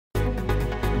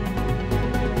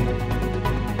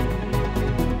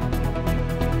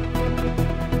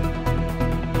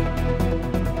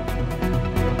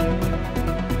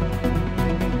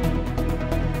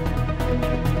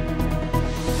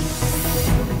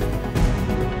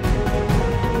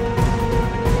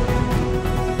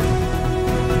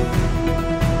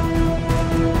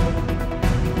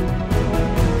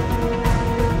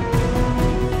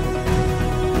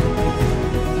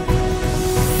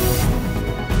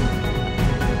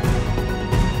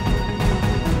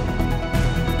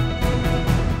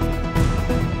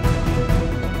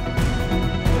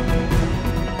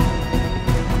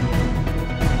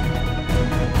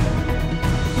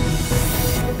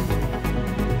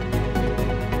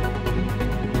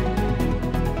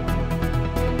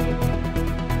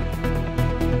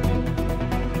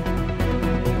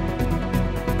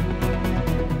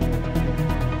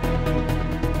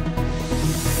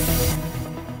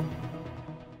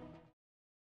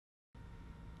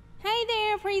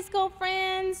preschool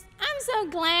friends. I'm so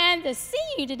glad to see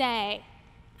you today.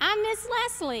 I'm Miss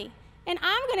Leslie, and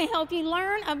I'm going to help you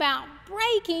learn about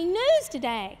breaking news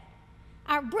today.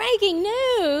 Our breaking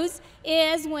news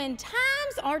is when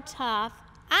times are tough,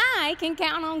 I can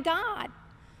count on God.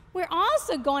 We're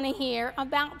also going to hear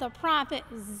about the prophet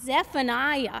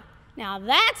Zephaniah. Now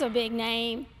that's a big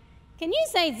name. Can you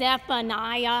say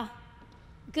Zephaniah?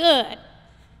 Good.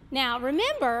 Now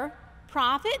remember,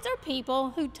 prophets are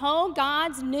people who told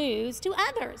God's news to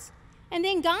others. And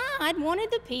then God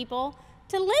wanted the people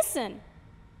to listen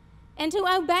and to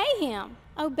obey him.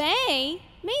 Obey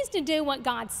means to do what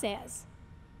God says.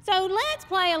 So let's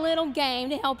play a little game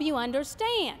to help you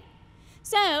understand.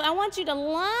 So I want you to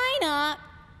line up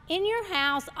in your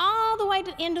house all the way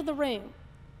to the end of the room,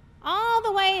 all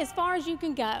the way as far as you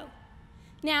can go.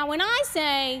 Now when I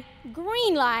say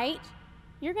green light,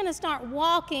 you're going to start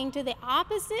walking to the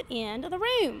opposite end of the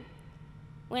room.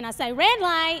 When I say red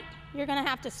light, you're going to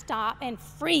have to stop and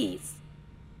freeze.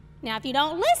 Now if you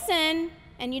don't listen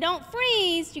and you don't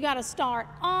freeze, you got to start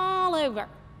all over.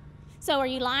 So are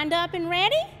you lined up and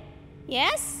ready?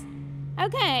 Yes?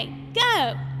 Okay,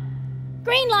 go.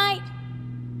 Green light.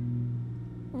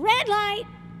 Red light.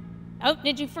 Oh,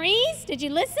 did you freeze? Did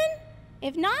you listen?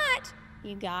 If not,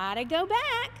 you got to go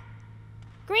back.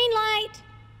 Green light.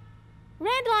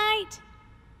 Red light.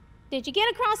 Did you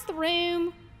get across the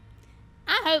room?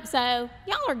 I hope so.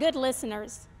 Y'all are good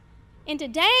listeners. In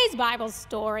today's Bible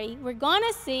story, we're going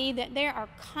to see that there are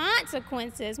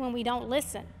consequences when we don't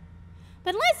listen.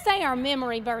 But let's say our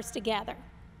memory verse together.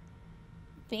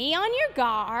 Be on your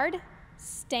guard,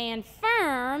 stand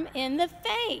firm in the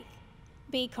faith,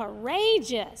 be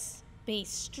courageous, be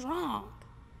strong.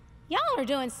 Y'all are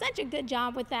doing such a good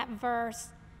job with that verse.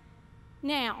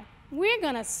 Now, we're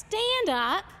going to stand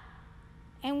up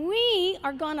and we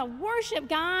are going to worship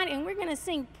God and we're going to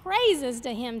sing praises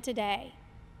to him today.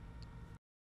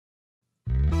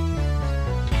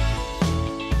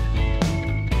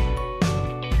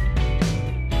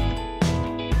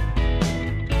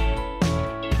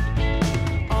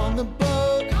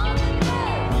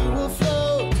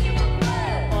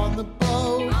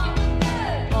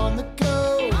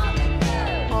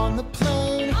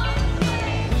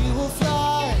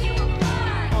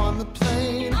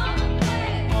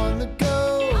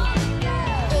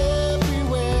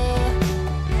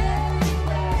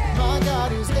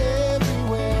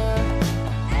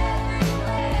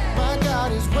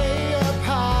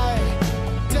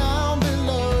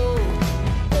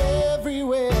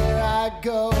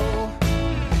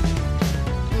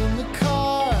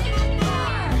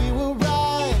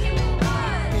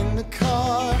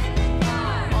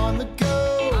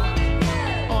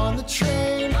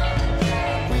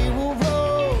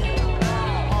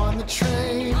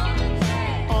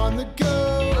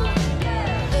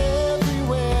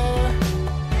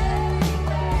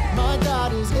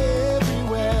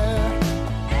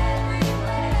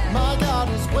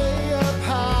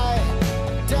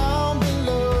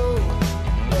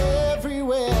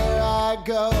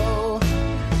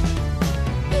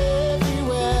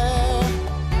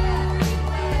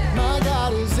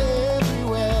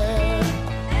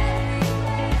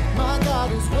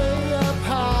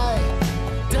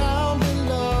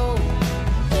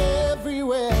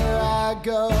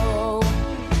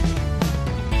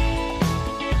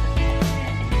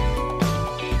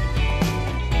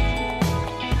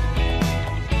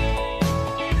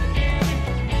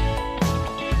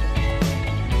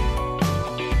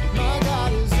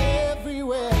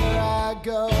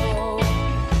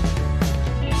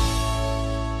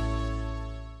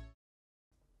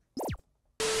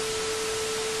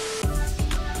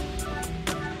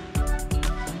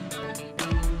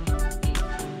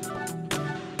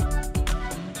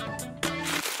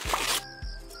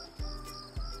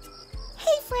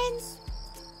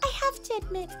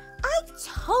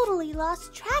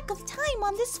 Lost track of time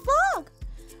on this vlog.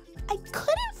 I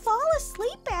couldn't fall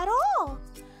asleep at all.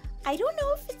 I don't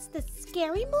know if it's the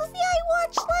scary movie I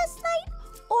watched last night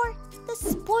or the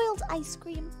spoiled ice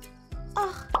cream.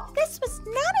 Ugh, this was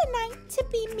not a night to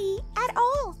be me at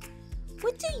all.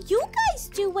 What do you guys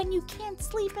do when you can't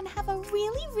sleep and have a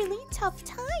really tough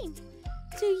time?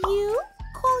 Do you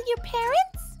call your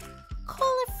parents,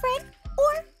 call a friend,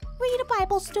 or read a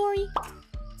Bible story?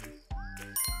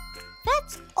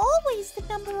 That's always the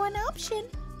 #1 option,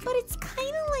 but it's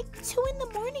kind of like 2 in the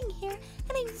morning here,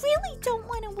 and I really don't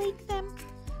want to wake them.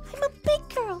 I'm a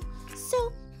big girl,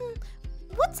 so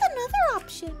what's another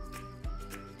option?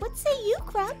 What say you,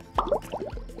 Grub?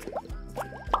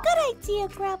 Good idea,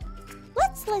 Grub.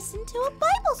 Let's listen to a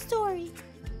Bible story.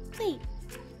 Wait,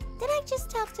 did I just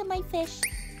talk to my fish?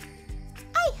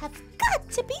 I have got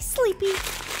to be sleepy.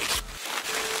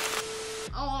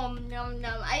 Oh, nom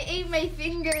nom. I ate my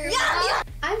finger.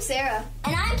 I'm Sarah.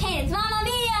 And I'm Kane's Mamma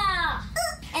Mia!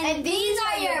 And these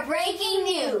are your breaking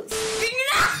news.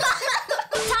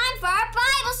 Time for our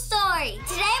Bible story.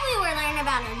 Today we will learn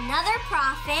about another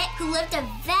prophet who lived a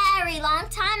very long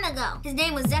time ago. His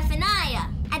name was Zephaniah.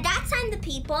 At that time, the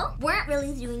people weren't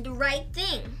really doing the right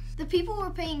thing. The people were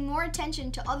paying more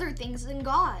attention to other things than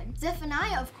God.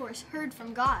 Zephaniah, of course, heard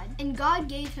from God, and God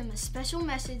gave him a special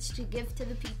message to give to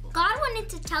the people. God wanted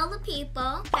to tell the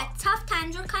people that tough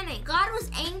times were coming. God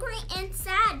was angry and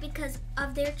sad because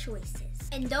of their choices.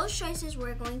 And those choices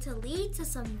were going to lead to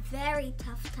some very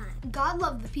tough times. God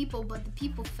loved the people, but the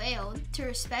people failed to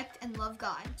respect and love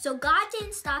God. So God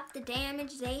didn't stop the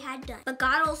damage they had done. But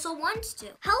God also wants to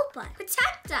help us,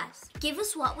 protect us, give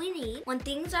us what we need when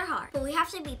things are hard. But we have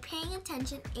to be paying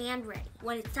attention and ready.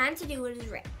 When it's time to do what is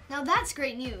right. Now that's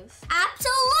great news.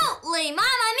 Absolutely,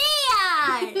 Mamma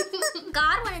Mia!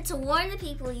 God wanted to warn the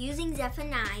people using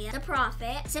Zephaniah, the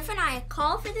prophet. Zephaniah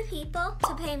called for the people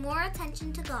to pay more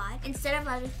attention to God instead of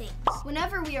other things.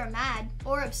 Whenever we are mad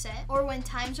or upset or when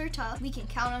times are tough, we can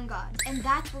count on God. And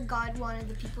that's what God wanted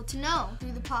the people to know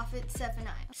through the prophet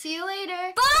Zephaniah. See you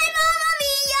later. Bye, Mamma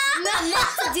Mia! I'm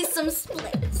next to do some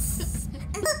splits.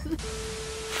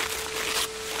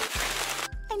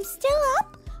 I'm still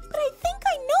up, but I think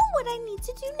I know what I need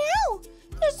to do now.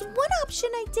 There's one option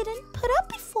I didn't put up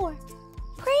before.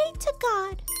 Pray to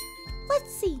God.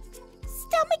 Let's see.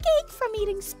 Stomachache from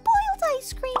eating spoiled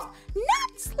ice cream,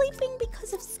 not sleeping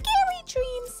because of scary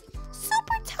dreams,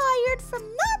 super tired from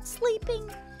not sleeping.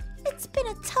 It's been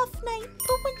a tough night,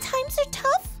 but when times are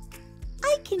tough,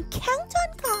 I can count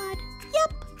on God.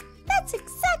 Yep, that's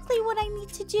exactly what I need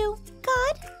to do.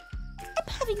 God, I'm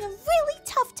having a really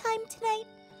tough time tonight.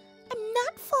 I'm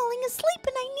not falling asleep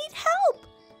and I need help.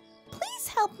 Please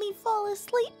help me fall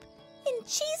asleep. In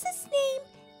Jesus' name,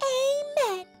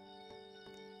 amen.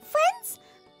 Friends,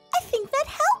 I think that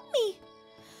helped me.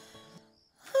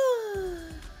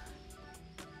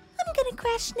 I'm gonna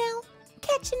crash now.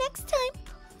 Catch you next time.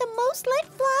 The most lit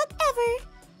vlog ever.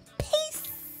 Peace.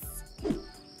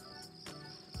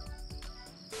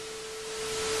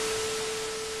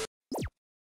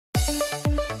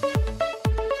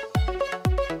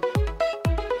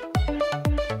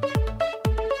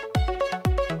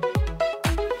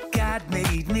 God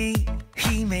made me,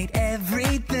 He made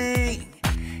everything.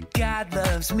 God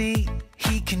loves me,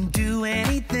 He can do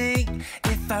anything.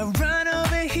 If I run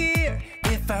over here,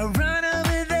 if I run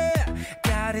over there,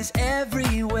 God is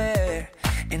everywhere,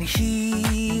 and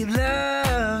He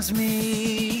loves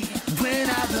me. When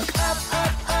I look up,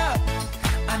 up, up,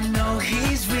 I know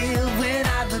He's real. When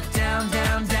I look down,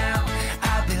 down, down,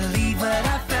 I believe what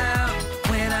I found.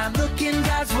 When I look in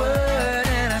God's Word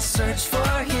and I search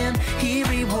for Him, He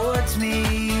rewards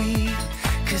me,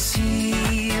 'cause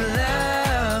He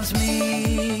loves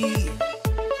me.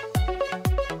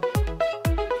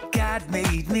 God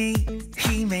made me,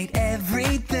 He made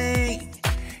everything.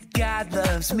 God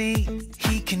loves me,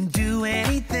 He can do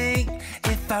anything.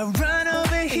 If I run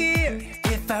over here,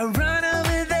 if I run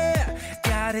over there,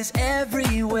 God is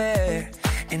everywhere,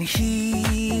 and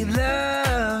He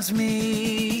loves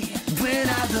me. When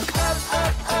I look up,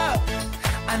 up, up,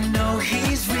 I know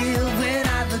He's real. When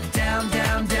I look down,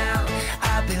 down, down,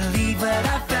 I believe what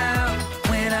I found.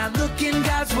 When I look in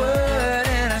God's Word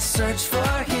and I search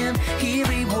for Him, He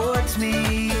rewards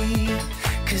me,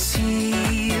 'cause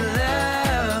He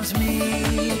loves me.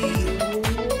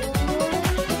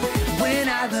 When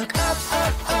I look up,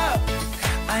 up, up,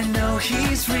 I know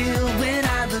He's real. When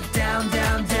I look down,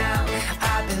 down, down,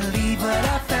 I believe what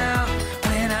I found.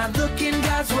 When I look in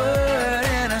God's Word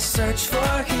and I search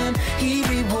for Him, He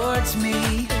rewards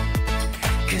me,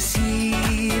 'cause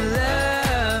He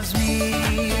loves me,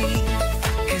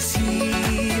 'cause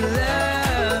He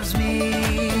loves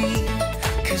me,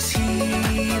 'cause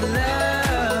He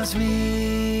loves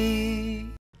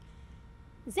me.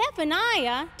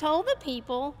 Zephaniah told the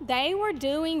people they were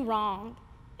doing wrong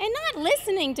and not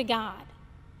listening to God.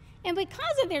 And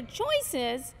because of their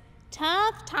choices,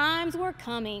 tough times were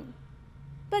coming.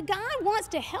 But God wants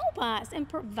to help us and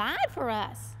provide for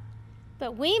us.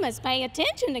 But we must pay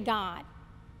attention to God.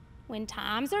 When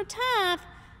times are tough,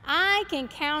 I can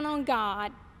count on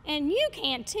God, and you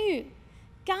can too.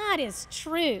 God is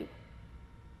true.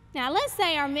 Now let's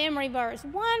say our memory verse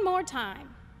one more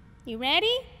time. You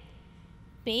ready?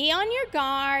 Be on your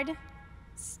guard.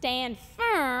 Stand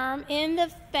firm in the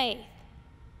faith.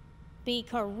 Be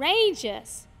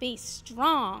courageous. Be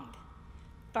strong.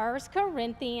 1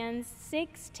 Corinthians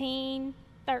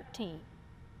 16:13.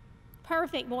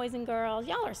 perfect, boys and girls.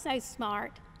 Y'all are so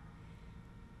smart.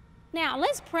 Now,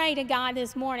 let's pray to God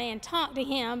this morning and talk to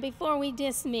Him before we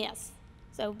dismiss.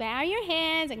 So bow your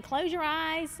heads and close your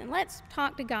eyes, and let's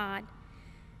talk to God.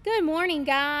 Good morning,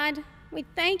 God. We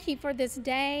thank you for this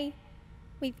day.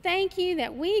 We thank you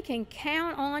that we can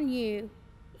count on you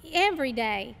every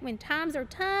day. When times are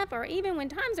tough or even when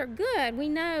times are good, we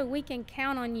know we can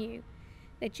count on you,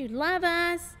 that you love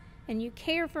us and you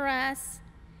care for us.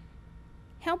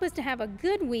 Help us to have a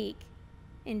good week.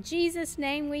 In Jesus'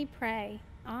 name we pray.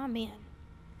 Amen.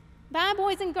 Bye,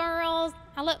 boys and girls.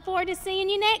 I look forward to seeing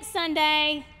you next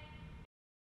Sunday.